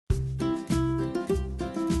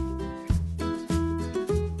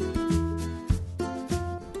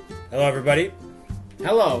Hello, everybody.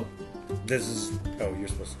 Hello. This is... Oh, you're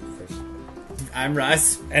supposed to go first. I'm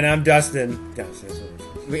Russ. And I'm Dustin.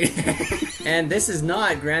 And this is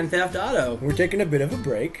not Grand Theft Auto. We're taking a bit of a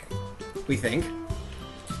break. We think.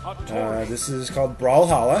 This is called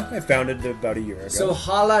Brawlhalla. I found it about a year ago. So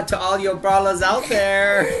holla to all your brawlers out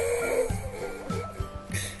there.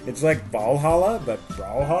 It's like Brawlhalla, but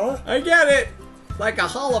Brawlhalla? I get it. Like a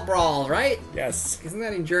holla brawl, right? Yes. Isn't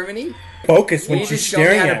that in Germany? Focus when You she's just show me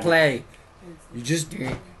staring how at to it. play. You just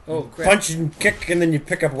Crap. punch and kick, and then you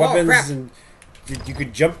pick up weapons, crap. and you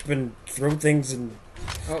could jump and throw things, and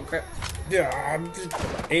Oh crap. yeah,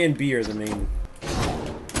 A and B are the main.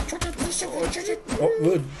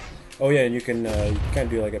 Oh yeah, and you can kind of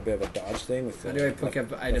do like a bit of a dodge thing with. How do I pick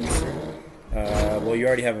up items? Well, you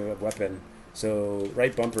already have a weapon, so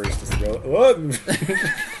right bumper is to throw. Whoa!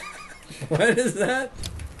 What is that?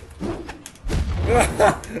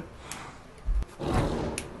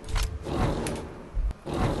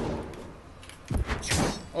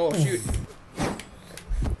 Oh shoot.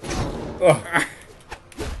 Oh.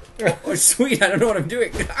 Oh sweet, I don't know what I'm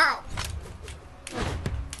doing. Ow!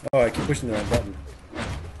 Oh, I keep pushing the wrong button.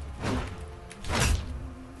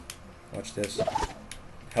 Watch this.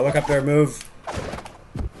 Helicopter move.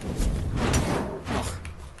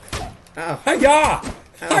 Ow. Hiya!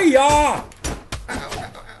 Hiya!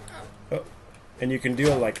 Oh. And you can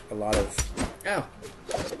do like a lot of. Ow.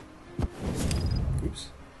 Oops.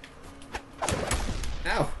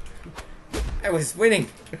 Ow. I was winning.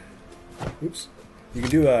 Oops. You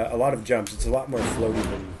can do a lot of jumps. It's a lot more floaty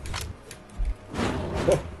than.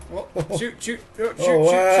 Oh. Oh, shoot, shoot, shoot,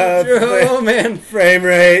 Oh, shoot. Oh man. Frame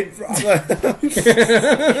rate.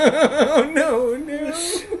 Oh no, no.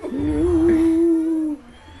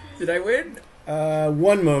 Did I win?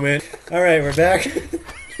 One moment. All right, we're back.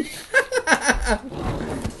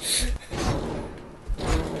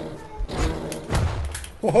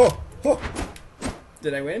 Whoa, whoa.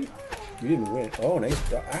 Did I win? You didn't win. Oh,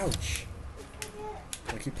 nice. Ouch.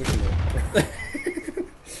 I keep pushing it.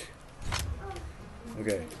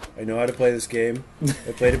 Okay, I know how to play this game.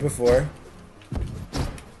 I played it before.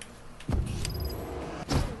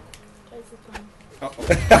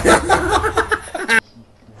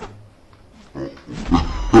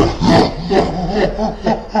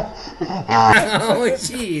 Oh,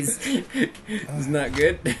 jeez. It's not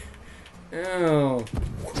good. Oh.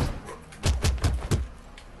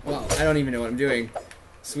 Well, I don't even know what I'm doing.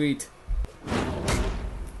 Sweet.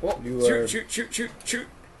 Oh, You shoot, are- shoot, shoot, shoot, shoot.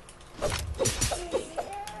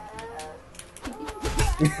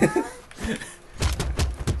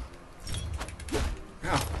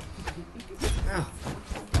 Ow. Ow.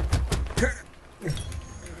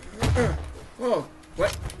 Whoa.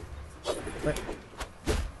 What? What?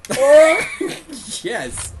 Oh!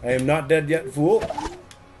 Yes. I am not dead yet, fool.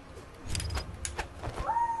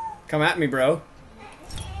 Come at me, bro.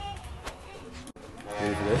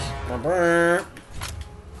 Ready for this?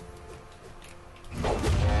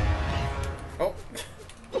 Oh.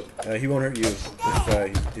 He won't hurt you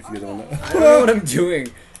if you're the one that... I don't know what I'm doing.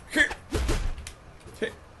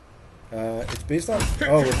 It's based off...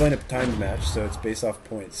 Oh, we're playing a timed match, so it's based off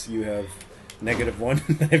points. You have -1, and I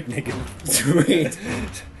have -1. Sweet.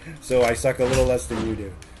 So I suck a little less than you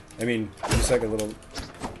do. I mean, you suck a little...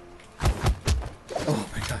 Oh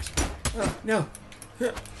my gosh. Oh, no.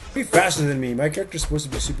 Be faster than me. My character's supposed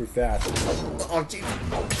to be super fast. Oh, jeez.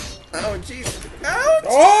 Oh, jeez. Ouch!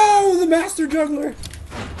 Oh, the master juggler!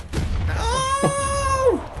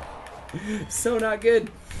 Oh! So not good.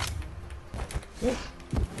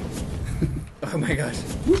 Oh my gosh.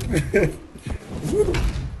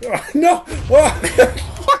 No!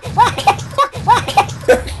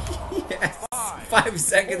 Yes. 5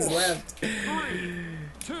 seconds left. 3,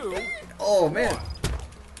 2, Oh man.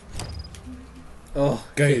 Oh.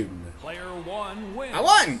 Game. player 1 wins. I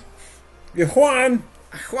won! Juan!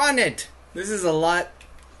 I won it! This is a lot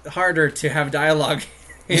harder to have dialogue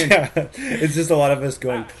in. Yeah, it's just a lot of us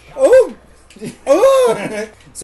going, oh! Oh!